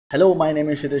Hello my name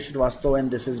is Kshitij Srivastava and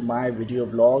this is my video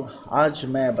blog. आज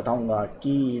मैं बताऊंगा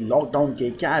कि लॉकडाउन के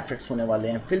क्या इफ़ेक्ट्स होने वाले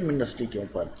हैं फिल्म इंडस्ट्री के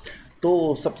ऊपर। तो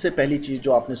सबसे पहली चीज़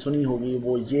जो आपने सुनी होगी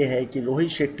वो ये है कि रोहित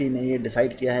शेट्टी ने ये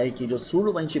डिसाइड किया है कि जो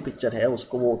सूर्यवंशी पिक्चर है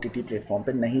उसको वो ओटीटी प्लेटफॉर्म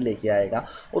पे नहीं लेके आएगा।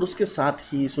 और उसके साथ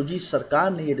ही सुजीत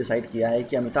सरकार ने ये डिसाइड किया है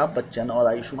कि अमिताभ बच्चन और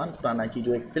आयुष्मान खुराना की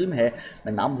जो एक फ़िल्म है,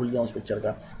 मैं नाम भूल गया उस पिक्चर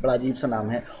का, बड़ा अजीब सा नाम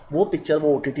है, वो पिक्चर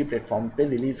वो ओटीटी प्लेटफॉर्म पे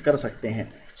रिलीज़ कर सकते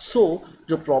हैं।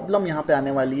 जो प्रॉब्लम यहाँ पे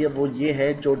आने वाली है वो ये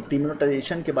है, जो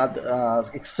डिमोनेटाइजेशन के बाद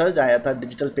एक सर्ज आया था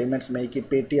डिजिटल पेमेंट्स में कि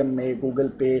पेटीएम में, गूगल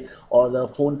पे और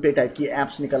फ़ोन पे टाइप की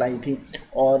ऐप्स निकल आई थी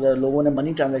और लोगों ने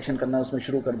मनी ट्रांजैक्शन करना उसमें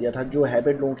शुरू कर दिया था। जो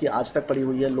हैबिट लोगों की आज तक पड़ी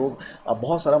हुई है, लोग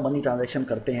बहुत सारा मनी ट्रांजैक्शन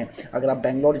करते हैं। अगर आप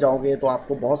बेंगलोर जाओगे तो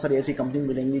आपको बहुत सारी ऐसी कंपनी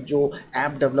मिलेंगी जो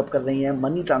ऐप डेवलप कर रही हैं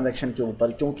मनी ट्रांजैक्शन के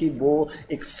ऊपर, क्योंकि वो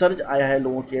एक सर्ज आया है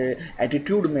लोगों के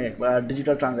एटीट्यूड में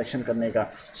डिजिटल ट्रांजैक्शन करने का।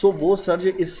 वो सर्ज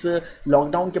इस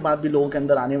लॉकडाउन के बाद भी लोगों के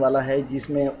अंदर आने वाला है,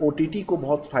 जिसमें ओटीटी को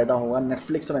बहुत फ़ायदा होगा,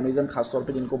 नेटफ्लिक्स और अमेजन खासतौर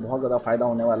पे जिनको बहुत ज़्यादा फ़ायदा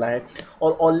होने वाला है।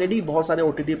 और ऑलरेडी बहुत सारे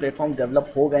ओटीटी प्लेटफॉर्म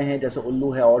डेवलप हो गए हैं, जैसे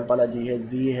उल्लू है, और बालाजी है,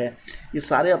 जी है, ये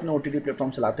सारे अपने ओटीटी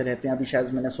प्लेटफॉर्म चलाते रहते हैं। अभी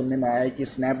शायद मैंने सुनने में आया है कि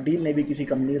स्नैपडील ने भी किसी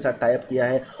कंपनी के साथ टाई अप किया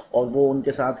है और वो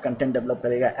उनके साथ कंटेंट डेवलप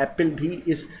करेगा। एप्पल भी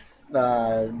इस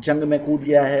जंग में कूद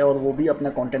गया है और वो भी अपना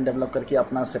कंटेंट डेवलप करके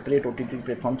अपना सेपरेट ओटीटी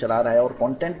प्लेटफॉर्म चला रहा है। और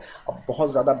कंटेंट अब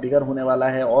बहुत ज़्यादा बिगर होने वाला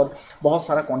है और बहुत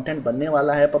सारा कंटेंट बनने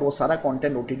वाला है, पर वो सारा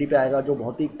कंटेंट ओटीटी पे आएगा जो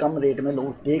बहुत ही कम रेट में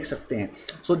लोग देख सकते हैं।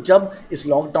 जब इस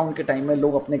लॉकडाउन के टाइम में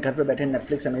लोग अपने घर पे बैठे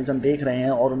नेटफ्लिक्स अमेजन देख रहे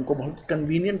हैं और उनको बहुत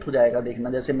कन्वीनियंट हो जाएगा देखना,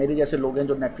 जैसे मेरे जैसे लोग हैं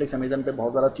जो नेटफ्लिक्स अमेजन पे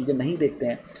बहुत ज़्यादा चीज़ें नहीं देखते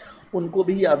हैं, उनको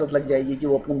भी ये आदत लग जाएगी कि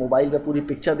वो अपने मोबाइल पे पूरी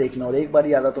पिक्चर देख लें। और एक बार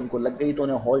ये आदत उनको लग गई तो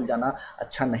उन्हें हॉल जाना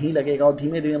अच्छा नहीं लगेगा और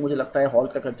धीमे धीमे मुझे लगता है हॉल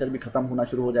का कल्चर भी ख़त्म होना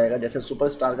शुरू हो जाएगा, जैसे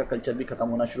सुपरस्टार का कल्चर भी ख़त्म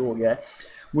होना शुरू हो गया है।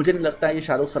 मुझे नहीं लगता है कि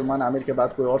शाहरुख, सलमान, आमिर के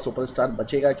बाद कोई और सुपरस्टार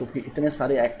बचेगा, क्योंकि इतने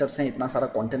सारे एक्टर्स हैं, इतना सारा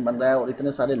कंटेंट बन रहा है और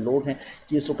इतने सारे लोग हैं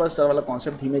कि ये सुपरस्टार वाला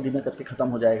कॉन्सेप्ट धीमे धीमे करके ख़त्म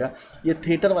हो जाएगा। ये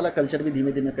थिएटर वाला कल्चर भी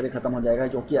धीमे धीमे करके ख़त्म हो जाएगा,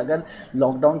 क्योंकि अगर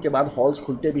लॉकडाउन के बाद हॉल्स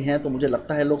खुलते भी हैं तो मुझे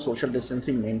लगता है लोग सोशल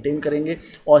डिस्टेंसिंग मेंटेन करेंगे।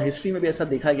 और हिस्ट्री में भी ऐसा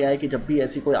देखा गया है कि जब भी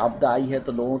ऐसी कोई आपदा आई है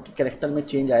तो लोगों के कैरेक्टर में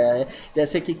चेंज आया है।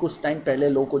 जैसे कि कुछ टाइम पहले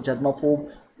लोगों को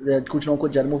कुछ लोगों को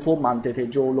जर्मोफोब मानते थे,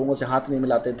 जो लोगों से हाथ नहीं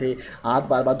मिलाते थे, हाथ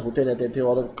बार बार धोते रहते थे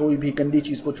और कोई भी गंदी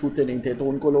चीज़ को छूते नहीं थे, तो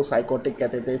उनको लोग साइकोटिक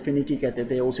कहते थे, फिनिकी कहते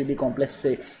थे, ओसीडी कॉम्प्लेक्स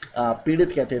से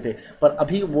पीड़ित कहते थे। पर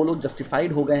अभी वो लोग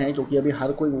जस्टिफाइड हो गए हैं, क्योंकि अभी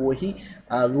हर कोई वही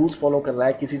रूल्स फॉलो कर रहा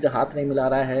है, किसी से हाथ नहीं मिला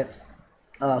रहा है,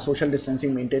 सोशल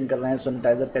डिस्टेंसिंग मेंटेन कर रहे हैं,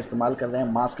 सैनिटाइज़र का इस्तेमाल कर रहे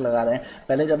हैं, मास्क लगा रहे हैं।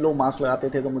 पहले जब लोग मास्क लगाते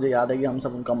थे तो मुझे याद है कि हम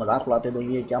सब उनका मजाक उड़ाते थे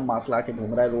कि ये क्या मास्क लगा के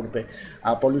घूम रहा है रोड पे,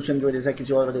 पॉल्यूशन की वजह से,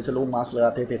 किसी और वजह से लोग मास्क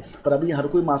लगाते थे। पर अभी हर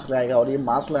कोई मास्क लगाएगा और ये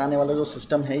मास्क लगाने वाला जो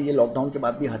सिस्टम है ये लॉकडाउन के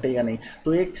बाद भी हटेगा नहीं।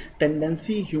 तो एक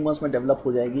टेंडेंसी ह्यूमंस में डेवलप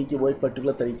हो जाएगी कि वो एक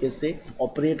पर्टिकुलर तरीके से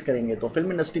ऑपरेट करेंगे। तो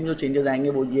फिल्म इंडस्ट्री में जो चेंजेस आएंगे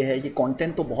वो ये है कि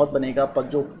कॉन्टेंट तो बहुत बनेगा, पर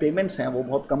जो पेमेंट्स हैं वो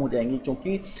बहुत कम हो जाएंगी,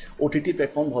 क्योंकि ओटीटी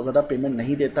प्लेटफॉर्म बहुत ज़्यादा पेमेंट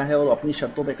नहीं देता है और अपनी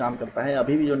शर्तों पर काम करता है। अभी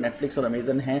भी जो नेटफ्लिक्स और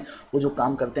अमेजन हैं वो जो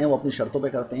काम करते हैं वो अपनी शर्तों पे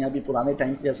करते हैं। अभी पुराने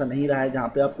टाइम के जैसा नहीं रहा है जहाँ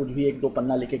पे आप कुछ भी एक दो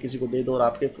पन्ना लिखे किसी को दे दो और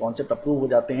आपके कॉन्सेप्ट अप्रूव हो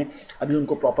जाते हैं। अभी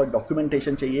उनको प्रॉपर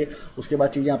डॉक्यूमेंटेशन चाहिए, उसके बाद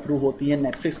चीज़ें अप्रूव होती हैं।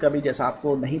 नेटफ्लिक्स का भी, जैसा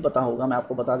आपको नहीं पता होगा, मैं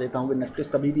आपको बता देता हूँ कि नेटफ्लिक्स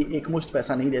कभी भी एक मुश्त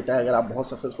पैसा नहीं देता है अगर आप बहुत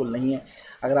सक्सेसफुल नहीं है।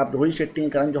 अगर आप रोहित शेट्टी,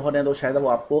 करण जौहर हैं तो शायद वो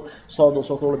आपको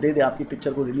 100-200 करोड़ दे दे आपकी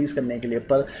पिक्चर को रिलीज़ करने के लिए,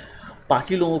 पर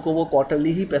बाकी लोगों को वो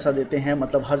क्वार्टरली ही पैसा देते हैं,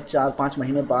 मतलब हर 4-5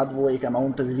 महीने बाद वो एक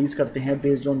अमाउंट रिलीज़ करते हैं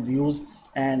बेस्ड ऑन व्यूज़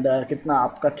एंड कितना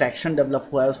आपका ट्रैक्शन डेवलप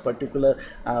हुआ है उस पर्टिकुलर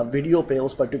वीडियो पे,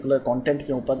 उस पर्टिकुलर कंटेंट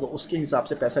के ऊपर, तो उसके हिसाब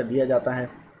से पैसा दिया जाता है।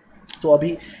 तो अभी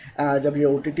जब ये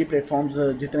ओटीटी प्लेटफॉर्म्स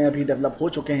जितने अभी डेवलप हो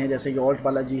चुके हैं, जैसे ये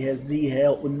बालाजी है, जी है,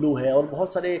 उल्लू है और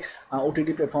बहुत सारे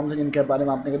ओटीटी प्लेटफॉर्म्स हैं जिनके बारे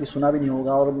में आपने कभी सुना भी नहीं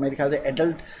होगा। और मेरे ख्याल से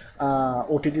एडल्ट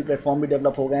ओटीटी प्लेटफॉर्म भी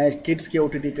डेवलप हो गए हैं, किड्स के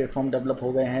ओटीटी प्लेटफॉर्म डेवलप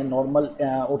हो गए हैं, नॉर्मल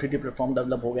ओटीटी प्लेटफॉर्म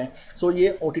डेवलप हो गए हैं।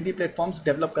 ये ओटीटी प्लेटफॉर्म्स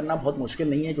डेवलप करना बहुत मुश्किल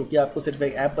नहीं है, क्योंकि आपको सिर्फ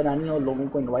एक ऐप बनानी है और लोगों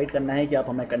को इन्वाइट करना है कि आप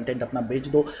हमें कंटेंट अपना बेच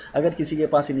दो। अगर किसी के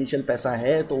पास इनिशियल पैसा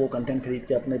है तो वो कंटेंट खरीद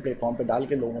के अपने प्लेटफॉर्म पर डाल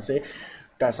के लोगों से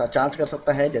पैसा चार्ज कर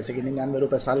सकता है, जैसे कि 99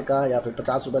 रुपये साल का या फिर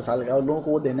 50 रुपये साल का, और लोगों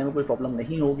को वो देने में कोई प्रॉब्लम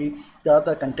नहीं होगी।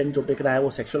 ज़्यादातर कंटेंट जो बिक रहा है वो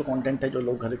सेक्सुअल कंटेंट है जो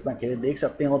लोग घर में अकेले देख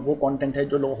सकते हैं, और वो कंटेंट है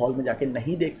जो लोग हॉल में जाके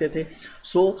नहीं देखते थे।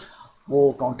 वो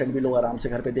कंटेंट भी लोग आराम से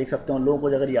घर पे देख सकते हैं। और लोगों को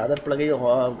अगर ये आदत पड़ गई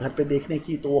घर पे देखने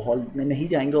की तो वो हॉल में नहीं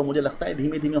जाएंगे, और मुझे लगता है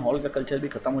धीमे धीमे हॉल का कल्चर भी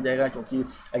ख़त्म हो जाएगा, क्योंकि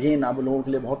अगेन अब लोगों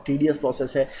के लिए बहुत टीडियस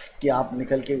प्रोसेस है कि आप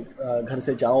निकल के घर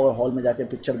से जाओ और हॉल में जाके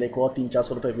पिक्चर देखो और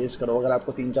 300-400 रुपये वेस्ट करो। अगर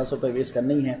आपको 300-400 रुपये वेस्ट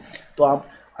करनी है तो आप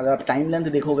अगर आप टाइम लेंथ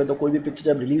देखोगे तो कोई भी पिक्चर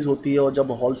जब रिलीज़ होती है और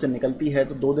जब हॉल से निकलती है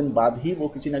तो 2 दिन बाद ही वो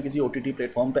किसी ना किसी OTT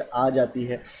प्लेटफॉर्म पे आ जाती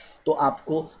है। तो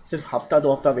आपको सिर्फ हफ्ता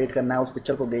 2 हफ्ता वेट करना है उस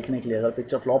पिक्चर को देखने के लिए। अगर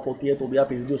पिक्चर फ्लॉप होती है तो भी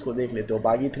आप इजीली उसको देख लेते हो।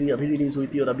 बागी 3 अभी रिलीज़ हुई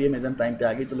थी और अभी अमेजन प्राइम पे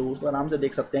आ गई, तो लोग उसको आराम से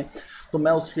देख सकते हैं। तो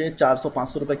मैं उस पर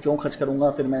 400-500 रुपये क्यों खर्च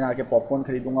करूँगा? फिर मैं आके पॉपकॉर्न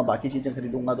खरीदूँगा, बाकी चीज़ें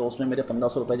खरीदूँगा, तो उसमें मेरे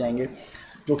 1500 रुपये जाएंगे,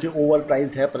 जो कि ओवर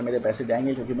प्राइस्ड है, पर मेरे पैसे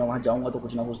जाएंगे क्योंकि मैं वहाँ जाऊँगा तो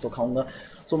कुछ ना कुछ तो खाऊँगा।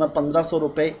 सो मैं 1500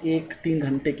 रुपये एक 3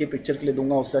 घंटे के पिक्चर के लिए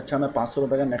दूंगा। उससे अच्छा मैं 500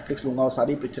 रुपये का नेटफ्लिक्स लूँगा और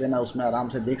सारी पिक्चरें मैं उसमें आराम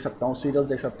से देख सकता हूँ, सीरियल्स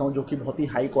देख सकता हूँ जो कि बहुत ही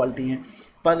हाई क्वालिटी हैं।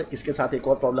 पर इसके साथ एक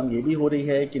और प्रॉब्लम ये भी हो रही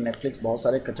है कि नेटफ्लिक्स बहुत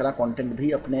सारे कचरा कंटेंट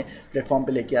भी अपने प्लेटफॉर्म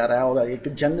पे लेके आ रहा है, और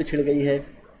एक जंग छिड़ गई है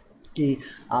कि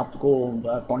आपको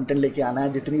कंटेंट लेके आना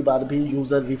है। जितनी बार भी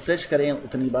यूज़र रिफ़्रेश करें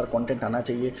उतनी बार कंटेंट आना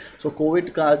चाहिए। सो कोविड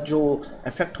का जो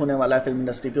इफेक्ट होने वाला है फिल्म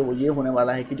इंडस्ट्री पे, वो ये होने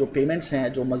वाला है कि जो पेमेंट्स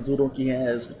हैं, जो मज़दूरों की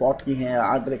हैं, स्पॉट की हैं,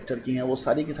 आर्ट डायरेक्टर की हैं, वो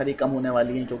सारी की सारी कम होने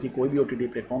वाली हैं, क्योंकि कोई भी OTT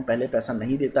प्लेटफॉर्म पहले पैसा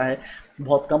नहीं देता है।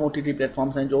 बहुत कम OTT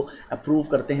प्लेटफॉर्म्स हैं जो अप्रूव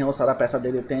करते हैं, वो सारा पैसा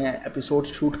दे देते हैं एपिसोड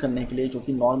शूट करने के लिए, जो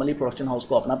कि नॉर्मली प्रोडक्शन हाउस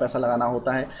को अपना पैसा लगाना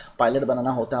होता है, पायलट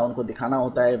बनाना होता है, उनको दिखाना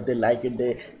होता है। If they like it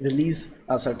they release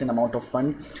a certain amount of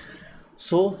fund.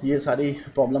 सो ये सारी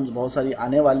प्रॉब्लम्स बहुत सारी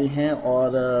आने वाली हैं,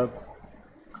 और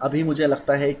अभी मुझे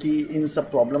लगता है कि इन सब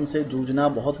प्रॉब्लम से जूझना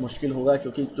बहुत मुश्किल होगा,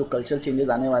 क्योंकि जो कल्चर चेंजेस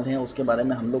आने वाले हैं उसके बारे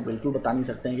में हम लोग बिल्कुल बता नहीं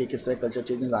सकते हैं कि किस तरह कल्चर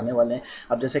चेंजेस आने वाले हैं।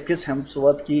 अब जैसे क्रिस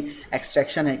हेम्सवर्थ की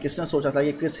एक्सट्रैक्शन है, किसने सोचा था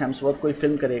कि क्रिस हेम्सवर्थ कोई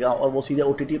फिल्म करेगा और वो सीधे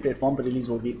OTT प्लेटफॉर्म पर रिलीज़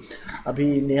होगी।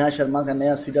 अभी नेहा शर्मा का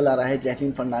नया सीरियल आ रहा है,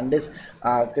 जैकलीन फर्नांडिस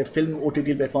की फिल्म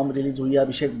OTT प्लेटफॉर्म पर रिलीज़ हुई है।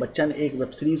 अभिषेक बच्चन एक वेब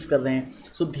सीरीज़ कर रहे हैं।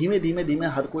 सो धीमे धीमे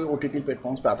हर कोई OTT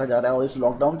प्लेटफॉर्म्स पर आता जा रहा है, और इस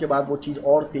लॉकडाउन के बाद वो चीज़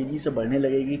और तेज़ी से बढ़ने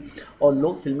लगेगी और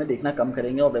लोग फिल्में देखना कम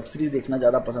करेंगे और वेब सीरीज़ देखना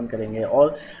ज़्यादा पसंद करेंगे।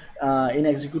 और इन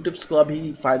एग्जीक्यूटिव्स को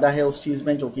अभी फ़ायदा है उस चीज़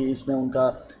में, क्योंकि इसमें उनका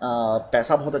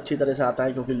पैसा बहुत अच्छी तरह से आता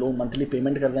है, क्योंकि लोग मंथली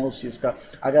पेमेंट कर रहे हैं उस चीज़ का।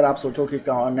 अगर आप सोचो कि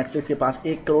नेटफ्लिक्स के पास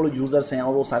 1 करोड़ यूज़र्स हैं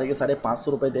और वो सारे के सारे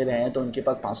 500 रुपये दे रहे हैं, तो उनके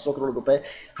पास 500 करोड़ रुपए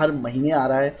हर महीने आ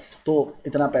रहा है। तो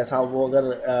इतना पैसा वो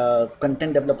अगर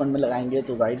कंटेंट डेवलपमेंट में लगाएंगे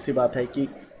तो जाहिर सी बात है कि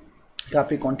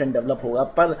काफ़ी कंटेंट डेवलप होगा।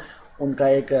 पर उनका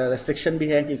एक रेस्ट्रिक्शन भी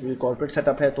है कि क्योंकि कॉर्पोरेट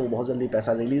सेटअप है तो वो बहुत जल्दी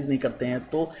पैसा रिलीज़ नहीं करते हैं,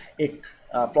 तो एक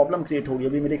प्रॉब्लम क्रिएट होगी।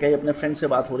 अभी मेरे कई अपने फ्रेंड से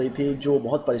बात हो रही थी जो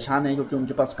बहुत परेशान हैं, क्योंकि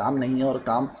उनके पास काम नहीं है और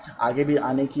काम आगे भी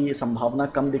आने की संभावना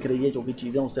कम दिख रही है, क्योंकि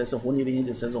चीज़ें उस तरह से हो नहीं रही हैं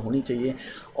जिस तरह से होनी चाहिए,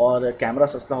 और कैमरा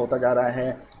सस्ता होता जा रहा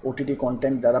है। OTT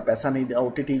कंटेंट ज़्यादा पैसा नहीं,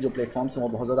 OTT जो प्लेटफॉर्म्स हैं वो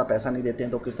बहुत ज़्यादा पैसा नहीं देते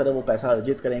हैं, तो किस तरह वो पैसा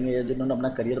अर्जित करेंगे? जिन्होंने अपना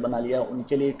करियर बना लिया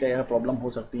उनके लिए क्या प्रॉब्लम हो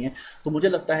सकती हैं। तो मुझे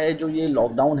लगता है जो ये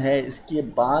लॉकडाउन है इसके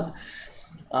बाद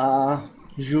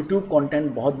यूट्यूब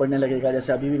कंटेंट बहुत बढ़ने लगेगा।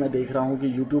 जैसे अभी भी मैं देख रहा हूँ कि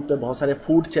यूट्यूब पे बहुत सारे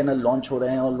फूड चैनल लॉन्च हो रहे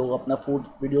हैं और लोग अपना फूड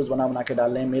वीडियोस बना के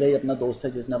डाल रहे हैं। मेरा ही अपना दोस्त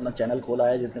है जिसने अपना चैनल खोला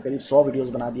है, जिसने करीब 100 वीडियोस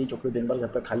बना दिए, जो कि दिन भर घर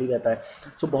पे खाली रहता है।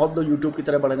 सो बहुत लोग यूट्यूब की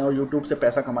तरह बढ़ रहे हैं और यूट्यूब से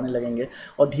पैसा कमाने लगेंगे,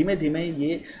 और धीमे धीमे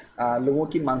ये लोगों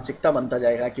की मानसिकता बनता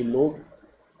जाएगा कि लोग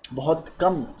बहुत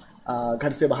कम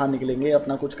घर से बाहर निकलेंगे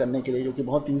अपना कुछ करने के लिए, क्योंकि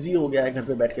बहुत इजी हो गया है घर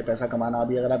पे बैठ के पैसा कमाना।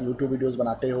 अभी अगर आप यूट्यूब वीडियोस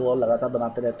बनाते हो और लगातार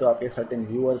बनाते रहते हो, आपके सर्टेन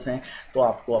व्यूअर्स हैं, तो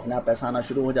आपको अपने आप पैसा आना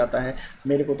शुरू हो जाता है।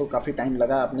 मेरे को तो काफ़ी टाइम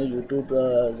लगा अपने यूट्यूब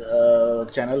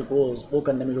चैनल को वो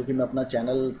करने में, क्योंकि मैं अपना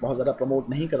चैनल बहुत ज़्यादा प्रमोट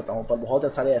नहीं करता हूँ, पर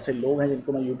बहुत सारे ऐसे लोग हैं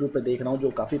जिनको मैं यूट्यूब पर देख रहा हूँ जो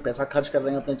काफ़ी पैसा खर्च कर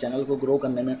रहे हैं अपने चैनल को ग्रो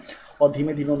करने में, और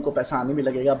धीमे धीमे उनको पैसा आने भी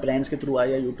लगेगा। ब्रांड्स के थ्रू आए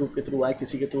या यूट्यूब के थ्रू आए,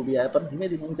 किसी के थ्रू भी आए, पर धीमे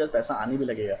धीमे उनके पास पैसा आने भी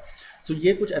लगेगा। सो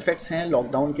ये कुछ इफेक्ट्स हैं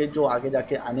लॉकडाउन के जो आगे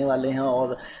जाके आने वाले हैं,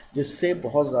 और जिससे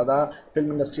बहुत ज़्यादा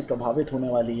फिल्म इंडस्ट्री प्रभावित होने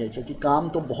वाली है, क्योंकि काम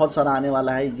तो बहुत सारा आने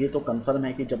वाला है। ये तो कंफर्म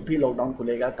है कि जब भी लॉकडाउन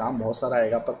खुलेगा काम बहुत सारा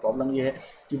आएगा, पर प्रॉब्लम ये है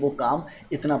कि वो काम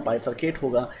इतना बाइफरकेट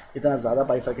होगा, इतना ज़्यादा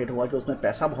बाइफरकेट होगा कि उसमें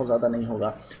पैसा बहुत ज़्यादा नहीं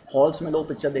होगा। हॉल्स में लोग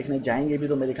पिक्चर देखने जाएंगे भी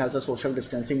तो मेरे ख्याल से सोशल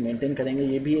डिस्टेंसिंग मेंटेन करेंगे।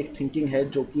 ये भी एक थिंकिंग है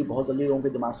जो कि बहुत जल्दी लोगों के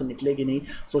दिमाग से निकलेगी नहीं।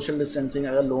 सोशल डिस्टेंसिंग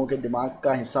अगर लोगों के दिमाग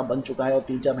का हिस्सा बन चुका है और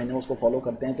 3-4 महीने उसको फॉलो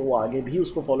करते हैं, तो वो आगे भी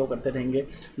उसको फॉलो करते रहेंगे।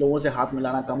 लोगों से हाथ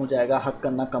मिलाना कम हो जाएगा, हक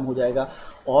करना कम हो जाएगा,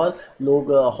 और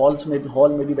लोग हॉल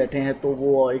में भी बैठे हैं तो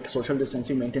वो एक सोशल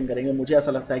डिस्टेंसिंग मेंटेन करेंगे। मुझे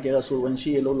ऐसा लगता है कि अगर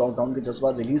सूर्यवंशी ये लोग लॉकडाउन के जज्बा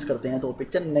रिलीज़ करते हैं तो वो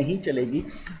पिक्चर नहीं चलेगी,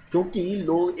 क्योंकि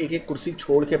लोग एक एक कुर्सी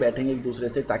छोड़ के बैठेंगे एक दूसरे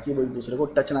से, ताकि वो एक दूसरे को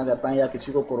टच ना कर पाएँ, या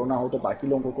किसी को कोरोना हो तो बाकी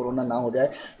लोगों को कोरोना ना हो जाए,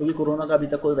 क्योंकि कोरोना का अभी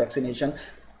तक कोई वैक्सीनेशन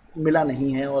मिला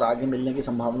नहीं है और आगे मिलने की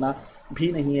संभावना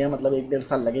भी नहीं है। मतलब 1-1.5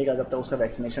 साल लगेगा जब तक उसका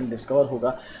वैक्सीनेशन डिस्कवर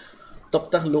होगा। तब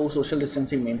तक लोग सोशल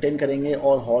डिस्टेंसिंग मेंटेन करेंगे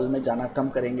और हॉल में जाना कम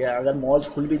करेंगे। अगर मॉल्स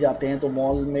खुल भी जाते हैं तो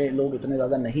मॉल में लोग इतने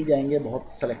ज़्यादा नहीं जाएंगे,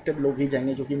 बहुत सेलेक्टिव लोग ही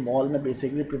जाएंगे, जो कि मॉल में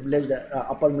basically privileged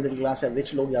upper middle class या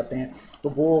रिच लोग जाते हैं, तो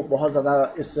वो बहुत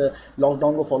ज़्यादा इस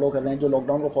लॉकडाउन को फॉलो कर रहे हैं। जो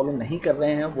लॉकडाउन को फॉलो नहीं कर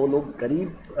रहे हैं वो लोग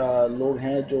गरीब लोग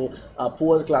हैं, जो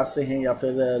पुअर क्लास से हैं या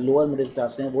फिर लोअर मिडिल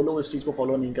क्लास से हैं, वो लोग इस चीज़ को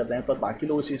फॉलो नहीं कर रहे हैं, पर बाकी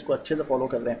लोग इस चीज़ को अच्छे से फॉलो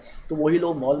कर रहे हैं। तो वही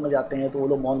लोग मॉल में जाते हैं तो वो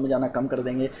लोग मॉल में जाना कम कर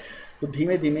देंगे। तो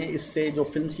धीमे धीमे इससे जो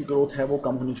फिल्म की ग्रोथ है वो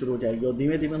कम होनी शुरू हो जाएगी। और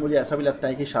धीमे धीमे मुझे ऐसा भी लगता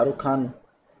है कि शाहरुख खान,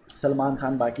 सलमान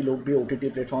खान, बाकी लोग भी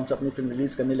OTT प्लेटफॉर्म से अपनी फिल्म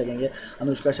रिलीज़ करने लगेंगे।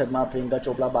 अनुष्का शर्मा, प्रियंका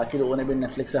चोपड़ा, बाकी लोगों ने भी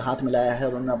नेटफ्लिक्स से हाथ मिलाया है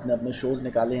और उन्होंने अपने अपने शोज़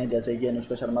निकाले हैं। जैसे कि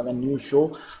अनुष्का शर्मा का न्यू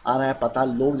शो आ रहा है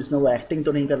पाताल लोक, जिसमें वो एक्टिंग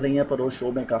तो नहीं कर रही हैं पर वो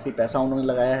शो में काफ़ी पैसा उन्होंने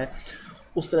लगाया है।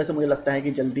 उस तरह से मुझे लगता है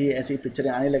कि जल्दी ऐसी पिक्चरें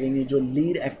आने लगेंगी। जो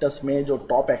लीड एक्टर्स में जो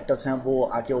टॉप एक्टर्स हैं वो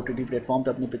आके OTT प्लेटफॉर्म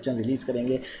पे अपनी पिक्चर रिलीज़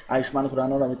करेंगे। आयुष्मान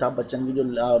खुराना और अमिताभ बच्चन की जो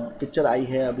पिक्चर आई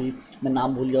है, अभी मैं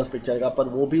नाम भूल गया उस पिक्चर का, पर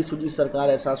वो भी सुजीत सरकार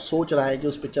ऐसा सोच रहा है कि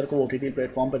उस पिक्चर को OTT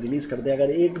प्लेटफॉर्म पर रिलीज़ कर दे। अगर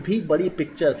एक भी बड़ी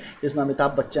पिक्चर जिसमें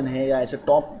अमिताभ बच्चन है या ऐसे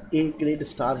टॉप A ग्रेड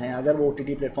स्टार हैं, अगर वो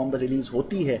OTT प्लेटफॉर्म पर रिलीज़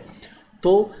होती है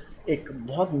तो एक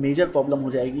बहुत मेजर प्रॉब्लम हो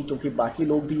जाएगी, क्योंकि बाकी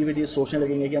लोग भी ये सोचने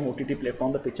लगेंगे कि हम OTT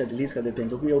प्लेटफॉर्म पर पिक्चर रिलीज़ कर देते हैं।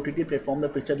 क्योंकि OTT प्लेटफॉर्म पर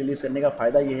पिक्चर रिलीज़ करने का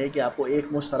फ़ायदा ये है कि आपको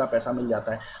एक मुश्त सारा पैसा मिल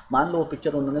जाता है। मान लो वो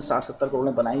पिक्चर उन्होंने 60-70 करोड़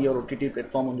में बनाई और OTT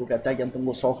प्लेटफॉर्म उनको कहता है कि हम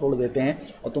तुमको 100 करोड़ देते हैं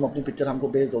और तुम अपनी पिक्चर हमको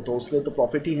बेच दो, तो उसके लिए तो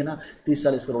प्रॉफिट ही है ना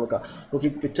 30-40 करोड़ का। क्योंकि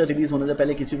पिक्चर रिलीज़ होने से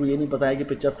पहले किसी को ये नहीं पता है कि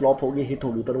पिक्चर फ्लॉप होगी हिट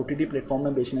होगी, पर OTT प्लेटफॉर्म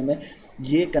में बेचने में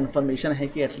ये कन्फर्मेशन है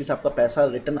कि एटलीस्ट आपका पैसा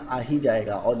रिटर्न आ ही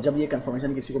जाएगा। और जब ये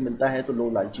कन्फर्मेशन किसी को मिलता है तो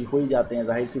लोग लालची हो ही जाते हैं,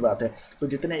 जाहिर सी बात है। तो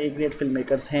जितने A ग्रेड फिल्म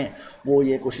मेकर्स हैं वो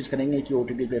ये कोशिश करेंगे कि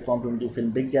OTT प्लेटफॉर्म पे उनकी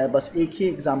फिल्म बिक जाए। बस एक ही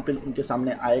एग्जाम्पल उनके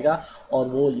सामने आएगा और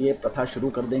वो ये प्रथा शुरू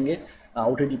कर देंगे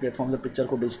OTT प्लेटफॉर्म से पिक्चर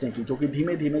को बेचने की। क्योंकि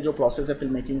धीमे धीमे जो प्रोसेस है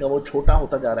फिल्म मेकिंग का वो छोटा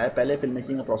होता जा रहा है। पहले फिल्म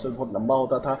मेकिंग का प्रोसेस बहुत लंबा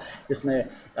होता था, जिसमें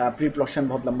प्री प्रोडक्शन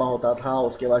बहुत लंबा होता था,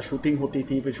 उसके बाद शूटिंग होती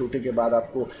थी, फिर शूटिंग के बाद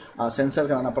आपको सेंसर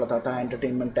कराना पड़ता था,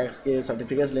 एंटरटेनमेंट टैक्स के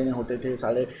सर्टिफिकेट्स लेने होते थे,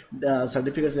 सारे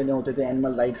सर्टिफिकेट्स लेने होते थे,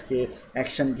 एनिमल राइट्स के,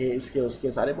 एक्शन के, इसके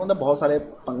उसके सारे, मतलब बहुत सारे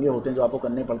पंगे होते हैं जो आपको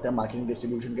करने पड़ते हैं मार्केटिंग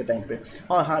डिस्ट्रीब्यूशन के टाइम पे।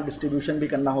 और हाँ, डिस्ट्रीब्यूशन भी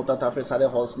करना होता था, फिर सारे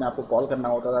हॉल्स में आपको कॉल करना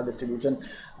होता था, डिस्ट्रीब्यूशन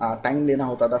टाइम लेना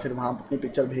होता था, फिर वहाँ अपनी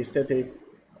पिक्चर भेजते थे।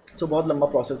 तो बहुत लंबा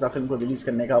प्रोसेस था फिल्म को रिलीज़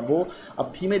करने का। वो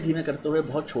अब धीमे धीमे करते हुए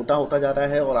बहुत छोटा होता जा रहा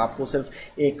है और आपको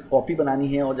सिर्फ एक कॉपी बनानी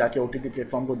है और जाके OTT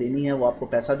प्लेटफॉर्म को देनी है। वो आपको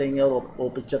पैसा देंगे और वो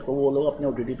पिक्चर को वो लोग अपने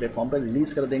OTT प्लेटफॉर्म पर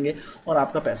रिलीज़ कर देंगे और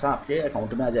आपका पैसा आपके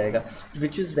अकाउंट में आ जाएगा,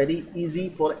 which is very easy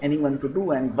for anyone to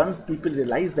do. And once people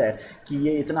realise that कि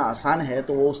ये इतना आसान है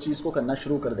तो वो उस चीज़ को करना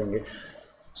शुरू कर देंगे।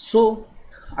 सो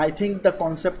I think the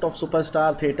concept of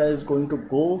superstar theatre is going to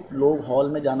go. लोग हॉल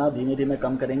में जाना धीमे धीमे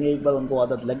कम करेंगे। एक बार उनको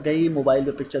आदत लग गई मोबाइल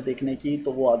पे पिक्चर देखने की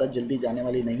तो वो आदत जल्दी जाने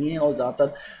वाली नहीं है। और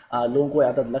ज़्यादातर लोगों को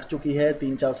आदत लग चुकी है।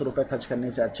 300-400 रुपये खर्च करने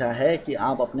से अच्छा है कि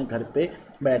आप अपने घर पे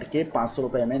बैठ के 500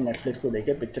 रुपये में नेटफ्लिक्स को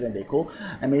देखे पिक्चरें देखो।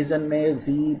 अमेज़न में,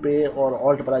 जी पे और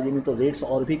ऑल्ट बालाजी में तो रेट्स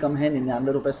और भी कम हैं,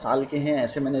 99 रुपये साल के हैं,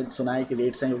 ऐसे मैंने सुना है कि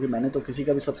रेट्स हैं। क्योंकि मैंने तो किसी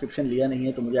का भी सब्सक्रिप्शन लिया नहीं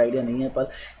है तो मुझे आइडिया नहीं है, पर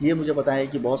ये मुझे पता है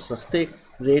कि बहुत सस्ते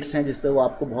रेट्स हैं जिस पे वो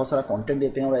आपको बहुत सारा कंटेंट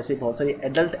देते हैं। और ऐसे बहुत सारी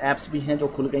एडल्ट ऐप्स भी हैं जो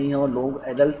खुल गई हैं और लोग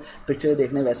एडल्ट पिक्चरें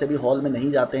देखने वैसे भी हॉल में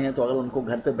नहीं जाते हैं, तो अगर उनको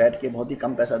घर पे बैठ के बहुत ही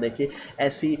कम पैसा देके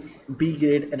ऐसी B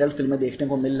ग्रेड एडल्ट फिल्में देखने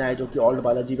को मिल रहा है जो कि ऑल्ट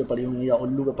बालाजी पे पड़ी हुई हैं या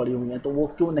उल्लू पे पड़ी हुई हैं, तो वो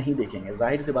क्यों नहीं देखेंगे?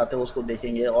 जाहिर सी बात है वो उसको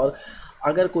देखेंगे। और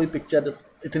अगर कोई पिक्चर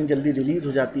इतनी जल्दी रिलीज़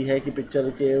हो जाती है कि पिक्चर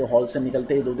के हॉल से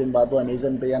निकलते ही 2 दिन बाद वो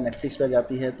अमेज़न पे या नेटफ्लिक्स पे आ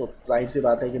जाती है, तो जाहिर सी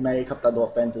बात है कि मैं 1 हफ्ता 2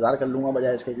 हफ्ता इंतज़ार कर लूँगा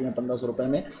बजाय इसके कि मैं 1500 रुपये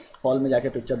में हॉल में जाके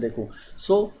पिक्चर देखूँ।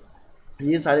 सो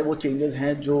ये सारे वो चेंजेस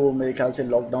हैं जो मेरे ख्याल से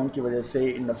लॉकडाउन की वजह से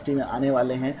इंडस्ट्री में आने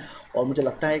वाले हैं। और मुझे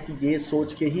लगता है कि ये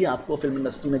सोच के ही आपको फिल्म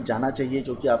इंडस्ट्री में जाना चाहिए,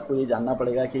 क्योंकि आपको ये जानना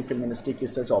पड़ेगा कि फिल्म इंडस्ट्री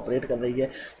किस तरह से ऑपरेट कर रही है।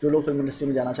 जो लोग फिल्म इंडस्ट्री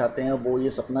में जाना चाहते हैं वो ये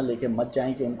सपना लेके मत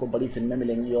जाएं कि उनको बड़ी फिल्में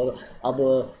मिलेंगी और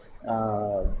अब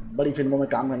बड़ी फिल्मों में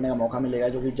काम करने का मौका मिलेगा।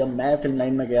 जो कि जब मैं फिल्म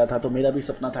लाइन में गया था तो मेरा भी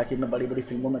सपना था कि मैं बड़ी बड़ी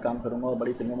फिल्मों में काम करूंगा और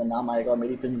बड़ी फिल्मों में नाम आएगा और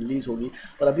मेरी फिल्म रिलीज़ होगी।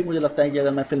 पर अभी मुझे लगता है कि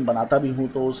अगर मैं फिल्म बनाता भी हूं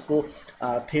तो उसको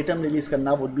थिएटर में रिलीज़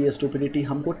करना वुड बी ए स्टुपिडिटी।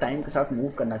 हमको टाइम के साथ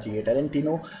मूव करना चाहिए।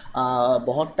 टैरेंटिनो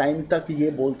बहुत टाइम तक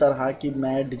ये बोलता रहा कि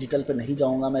मैं डिजिटल पे नहीं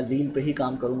जाऊँगा, मैं रील पे ही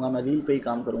काम करूँगा, मैं रील पे ही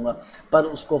काम करूँगा, पर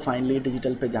उसको फाइनली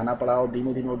डिजिटल पे जाना पड़ा और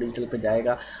धीमे धीमे वो डिजिटल पे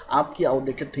जाएगा। आपकी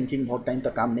आउटडेटेड थिंकिंग बहुत टाइम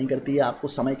तक काम नहीं करती है, आपको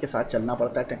समय के साथ चलना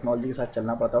पड़ता है, टेक्नोलॉजी के साथ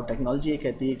चलना पड़ता है। और टेक्नोलॉजी ये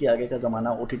कहती है कि आगे का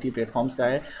ज़माना OTT प्लेटफॉर्म्स का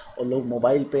है और लोग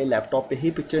मोबाइल पे, लैपटॉप पे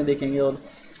ही पिक्चरें देखेंगे और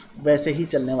वैसे ही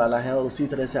चलने वाला है और उसी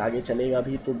तरह से आगे चलेगा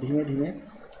भी। तो धीमे धीमे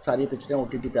सारी पिक्चरें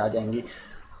OTT पे आ जाएंगी।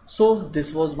 So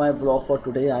this was my vlog for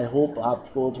today. I hope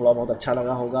आपको थोड़ा बहुत अच्छा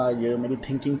लगा होगा। ये मेरी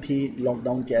थिंकिंग थी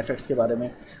लॉकडाउन के इफेक्ट्स के बारे में।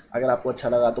 अगर आपको अच्छा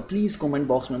लगा तो प्लीज़ कमेंट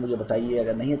बॉक्स में मुझे बताइए,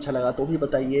 अगर नहीं अच्छा लगा तो भी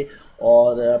बताइए।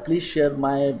 और please share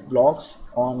my vlogs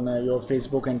on your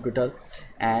Facebook and Twitter.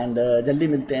 And जल्दी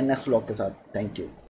मिलते हैं नेक्स्ट व्लॉग के साथ। Thank you.